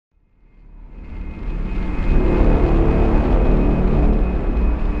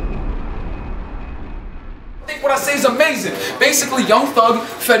say is amazing. Basically, Young Thug,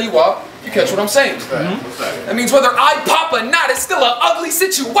 Fetty Wap. You catch what I'm saying? That means whether I pop or not, it's still an ugly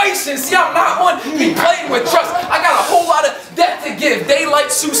situation. See, I'm not one to be playing with trust. I got a whole lot of death to give.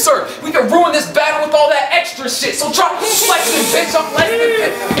 Daylight, Sue Sir. We can ruin this battle with all that extra shit. So try flexing, bitch. I'm letting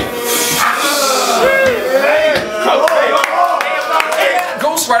it.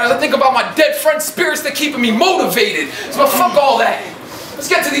 Ghost Riders, I think about my dead friend's spirits that keeping me motivated. So fuck all that. Let's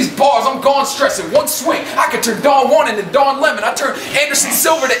get to these bars. I'm gone stressing. One swing, I could turn Don Juan into Don Lemon. I turn Anderson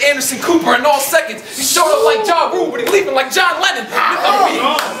Silver to Anderson Cooper in all seconds. He showed up like Ja Rule, but he leaving like John Lennon.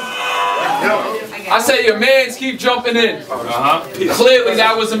 I say your mans keep jumping in. Clearly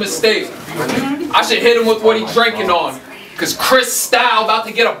that was a mistake. I should hit him with what he drinking on. Cause Chris Style about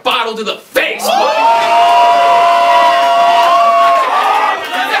to get a bottle to the face.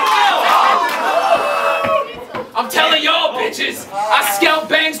 I'm telling y'all bitches, I scalp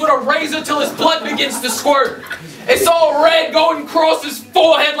Bangs with a razor till his blood begins to squirt. It's all red going across his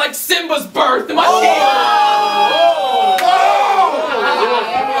forehead like Simba's birth. Am I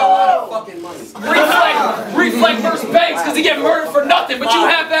Reflect versus Banks because he get murdered for nothing, but you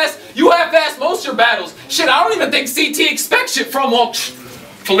half-ass most your battles. Shit, I don't even think CT expects shit from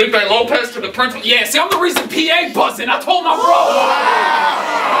Felipe Lopez to the Prince. Yeah, see, I'm the reason PA buzzing. I told my bro.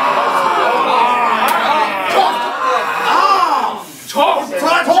 Talk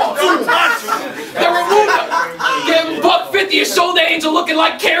too much. They removed him. Gave him $150 a shoulder angel looking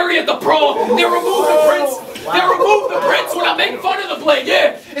like Carrie at the prom. They removed the Prince. They removed the Prince when I make fun of the blade.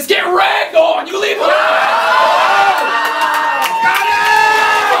 Yeah, it's getting ragged on. You leave it.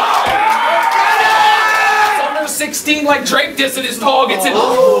 Summer 16 like Drake dissing his targets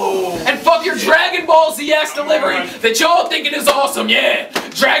and fuck your Dragon Ball Z-ass delivery that y'all thinking is awesome. Yeah,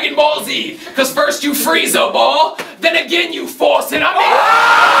 Dragon Ball Z. Cause first you freeze a ball, then again you force it. I mean,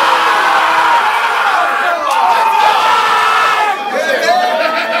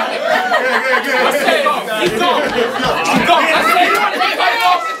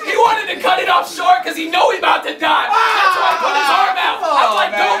 he wanted to cut it off short because he know he about to die. That's why I put his arm out. I'm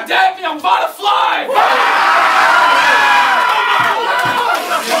like, don't dab me, I'm about to fly.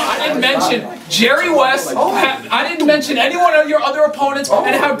 I didn't mention Jerry West. I didn't mention any one of your other opponents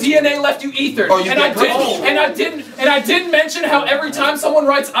and how DNA left you ethered. And I didn't mention how every time someone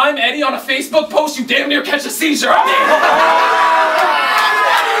writes "I'm Eddie" on a Facebook post, you damn near catch a seizure.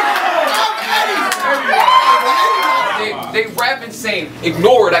 They rap insane.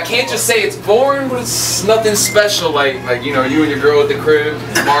 Ignore it. I can't just say it's boring, but it's nothing special. Like you know, you and your girl at the crib.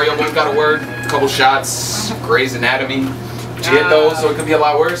 Mario both got a word, a couple shots, Grey's Anatomy. Hit those, so it could be a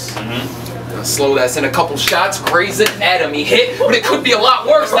lot worse. Slow that. Send a couple shots, Grey's Anatomy hit, but it could be a lot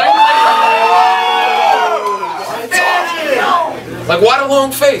worse. Like why the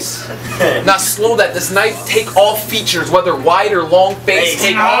long face? Now slow that. This knife take all features, whether wide or long face.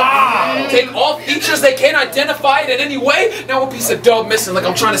 Take all features. They can't identify it in any way. Now a piece of dub missing, like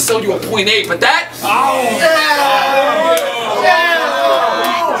I'm trying to sell you a .8, but that.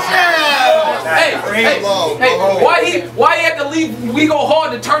 Hey, why he had to leave We Go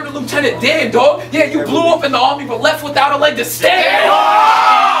Hard to turn to Lieutenant Dan, dog? Yeah, you blew up in the army but left without a leg to stand.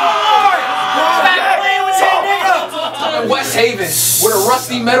 West Haven, with a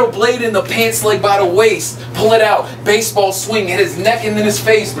rusty metal blade in the pants leg by the waist. Pull it out, baseball swing, hit his neck and then his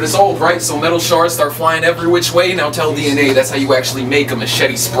face. But it's old, right? So metal shards start flying every which way. Now tell DNA, that's how you actually make a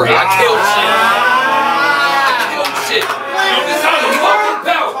machete spray. I killed shit.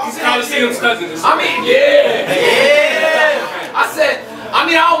 I mean, yeah. I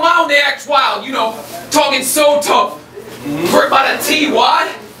don't mind when they act wild, you know, talking so tough. Grip by the T,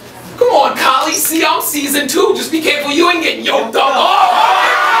 why? Come on, Collie, see, I'm season 2. Just be careful you ain't getting yoked up.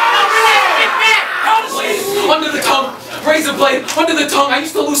 Under the tongue, razor blade, under the tongue. I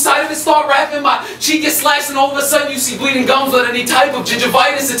used to lose sight of it, start rapping, my cheek gets slashed, and all of a sudden you see bleeding gums with any type of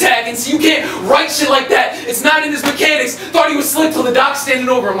gingivitis attack. And so you can't write shit like that. It's not in his mechanics. Thought he was slick till the doc standing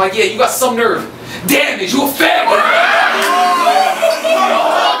over. I'm like, yeah, you got some nerve. Damage, you a faggot.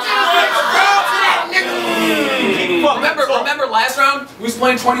 Remember last round? We was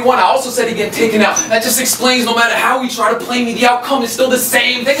playing 21. I also said he'd get taken out. That just explains no matter how he try to play me, the outcome is still the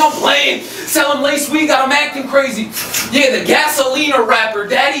same. Think I'm playing. Sell him lace weed, got him acting crazy. Yeah, the Gasolina rapper,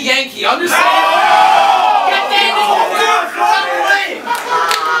 Daddy Yankee. Understand?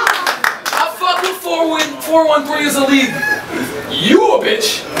 I fuck with 413 as a league. You a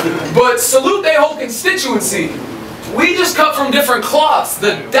bitch. But salute their whole constituency. We just cut from different cloths.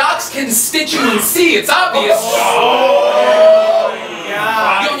 The doc's constituency, it's obvious.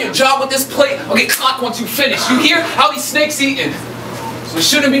 You on your job with this plate? Okay, clock once you finish. You hear how these snakes eating? So it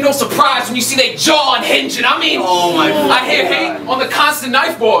shouldn't be no surprise when you see they jaw unhinging. I mean, oh my God. I hear hate on the constant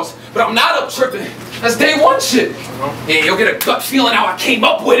knife balls, but I'm not up tripping. That's day one shit. Yeah, you'll get a gut feeling how I came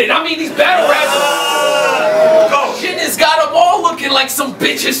up with it. I mean, these battle raps. Shit has got them all looking like some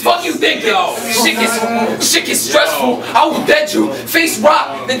bitches. Fuck you thinking? Shit gets stressful. I will dead you. Face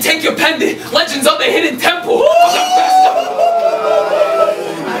rock, then take your pendant. Legends of the hidden temple.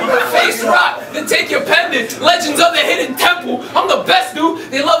 Face rock, then take your pendant. Legends of the hidden temple. I'm the best, dude.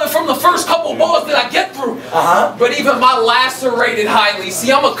 They love it from the first couple bars that I get through. But even my lacerated highly.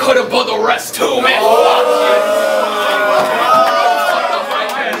 See, I'm a cut above the rest too, man.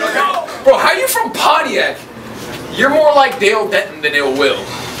 Bro, how you from Pontiac? You're more like Dale Denton than Ill Will.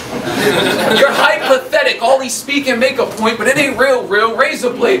 You're hypothetic, all he speak and make a point, but it ain't real, razor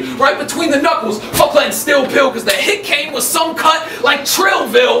blade, right between the knuckles, fuck letting still pill, cause the hit came with some cut like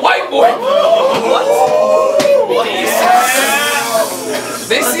Trillville, white boy. What?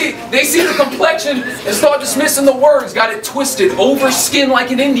 They see the complexion and start dismissing the words, got it twisted, over skin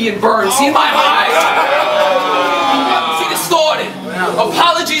like an Indian burn, see my eyes? See distorted.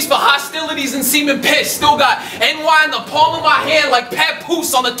 Apologies for hostilities and seeming pissed. Still got NY in the palm of my hand like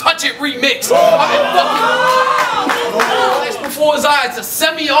Papoose on the Touch It remix. That's before his eyes. It's a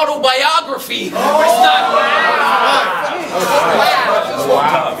semi-autobiography. But it's not.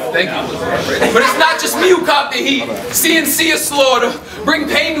 Thank you. But it's not just me who cop the heat. CNC a slaughter. Bring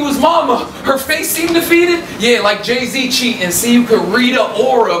pain to his mama. Her face seemed defeated. Yeah, like Jay-Z cheating. See, you could read a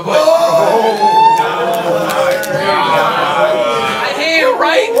aura, but.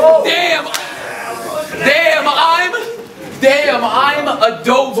 Right? Damn, I'm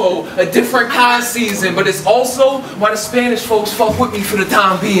adobo, a different kind of season, but it's also why the Spanish folks fuck with me for the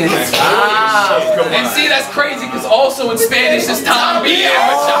time being. And see, that's crazy, because also in Spanish it's time being.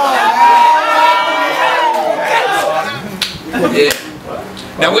 Yeah.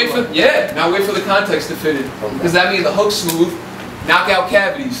 Now wait for the context to fit it, because that means the hook's smooth, knock out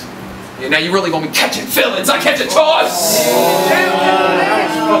cavities. Yeah, now you really gonna be catching feelings. I catch a toss.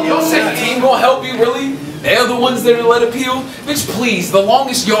 Y'all say the team gonna help you, really? They're the ones that are let it peel? Bitch, please, the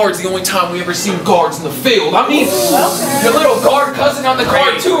longest yard's the only time we ever seen guards in the field. I mean, your little guard cousin on the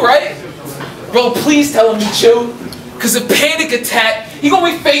guard too, right? Bro, please tell him to chill. Cause a panic attack, he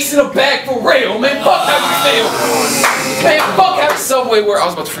gonna be facing a bag for real, man. Fuck how you feel. Man, fuck how a subway worker. I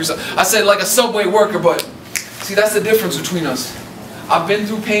was about to freestyle. I said like a subway worker, but see, that's the difference between us. I've been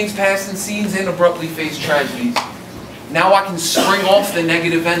through pains past and scenes and abruptly faced tragedies. Now I can spring off the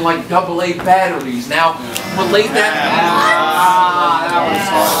negative end like AA batteries. Now, relate that.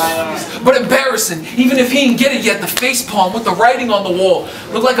 But embarrassing, even if he ain't get it yet, the face palm with the writing on the wall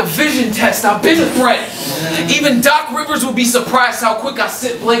look like a vision test. I've been a threat. Even Doc Rivers would be surprised how quick I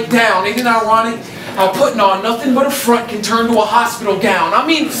sit Blake down. Ain't it ironic? How putting on nothing but a front can turn to a hospital gown. I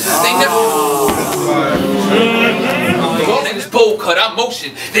mean, they never... Niggas bowl cut, I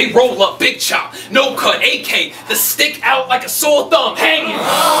motion. They roll up, big chop, no cut, AK. The stick out like a sore thumb, hanging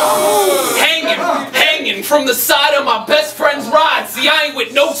from the side of my best friend's ride. See, I ain't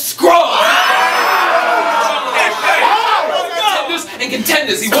with no scrub. And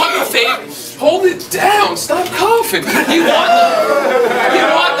contenders, he want the fade. Hold it down, stop coughing. He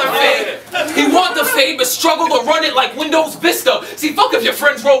want the fade, but struggle to run it like Windows Vista. See, fuck if your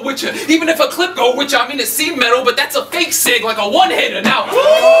friends roll with you. Even if a clip go with you, I mean it's seam metal, but that's a fake sig, like a one-hitter. Now,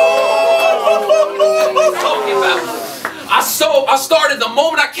 talking about. I started the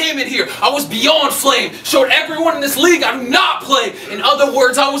moment I came in here. I was beyond flame. Showed everyone in this league I do not play. In other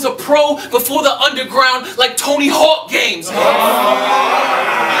words, I was a pro before the underground, like Tony Hawk games.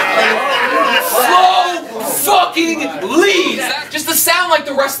 FLO fucking leads. Just to sound like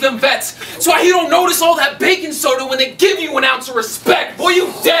the rest of them vets. That's why you don't notice all that baking soda when they give you an ounce of respect. Boy,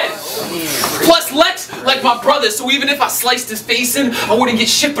 you dead. Plus Lex, like my brother, so even if I sliced his face in, I wouldn't get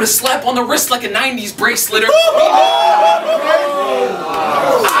shit but a slap on the wrist like a 90s bracelet.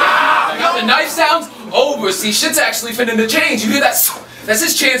 The knife sounds over. See, shit's actually finna to change. You hear that? That's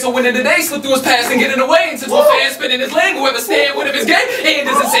his chance of winning today. Slip through his pass and get in the way. And since my fans spinning his leg, whoever stand with him is gay. And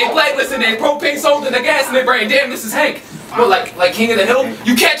doesn't say black, listen, they propane sold in the gas in their brain. Damn, this is Hank. Well, like King of the Hill,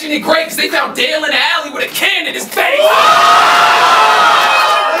 you catching it great because they found Dale in the alley with a can in his face.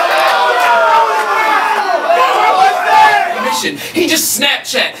 He just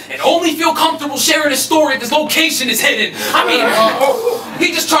Snapchat and only feel comfortable sharing his story if his location is hidden. I mean,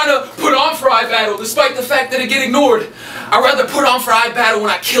 he just trying to put on for iBattle despite the fact that it get ignored. I'd rather put on for iBattle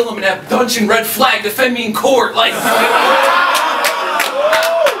when I kill him and have dungeon red flag defend me in court. Like,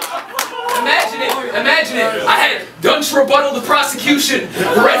 Imagine it. I had done to rebuttal the prosecution.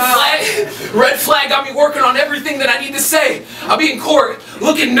 Red flag got me working on everything that I need to say. I'll be in court,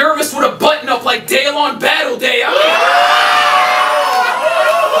 looking nervous with a button up like Dale on battle day. I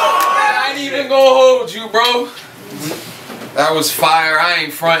ain't even gonna hold you, bro. That was fire. I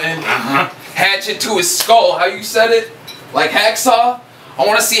ain't fronting. Hatchet to his skull. How you said it? Like hacksaw? I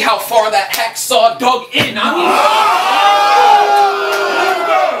want to see how far that hacksaw dug in.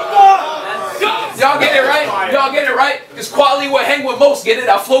 Y'all get it right? Y'all get it right? Because quality will hang with most. Get it?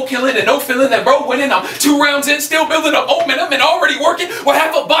 I flow killing and no feeling that bro winning. I'm 2 rounds in, still building up momentum and already working with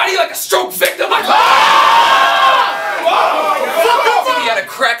half a body like a stroke victim. Like, he had a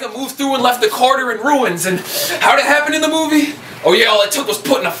cracker move through and left the Carter in ruins. And how'd it happen in the movie? Oh yeah, all it took was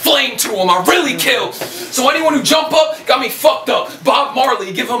putting a flame to him. I really killed. So anyone who jump up got me fucked up. Bob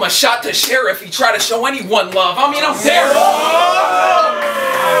Marley, give him a shot to share if he try to show anyone love. I mean, I'm there.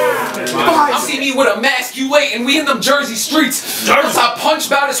 I see me with emasculate and we in them Jersey streets. Cause I punch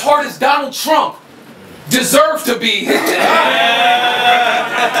about as hard as Donald Trump. Deserve to be. You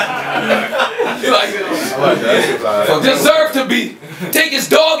like it? Deserve to be. Take his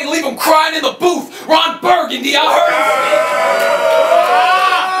dog and leave him crying in the booth. Ron Burgundy, I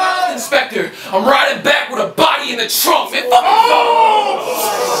heard. Inspector, I'm riding back with a body in the trunk. Man,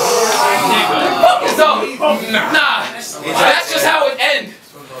 fuck is up. Nah, that's just how it ends.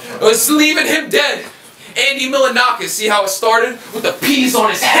 It's leaving him dead. Andy Milanakis, see how it started? With the peas on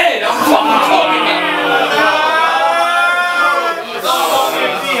his head. I'm fucking talking.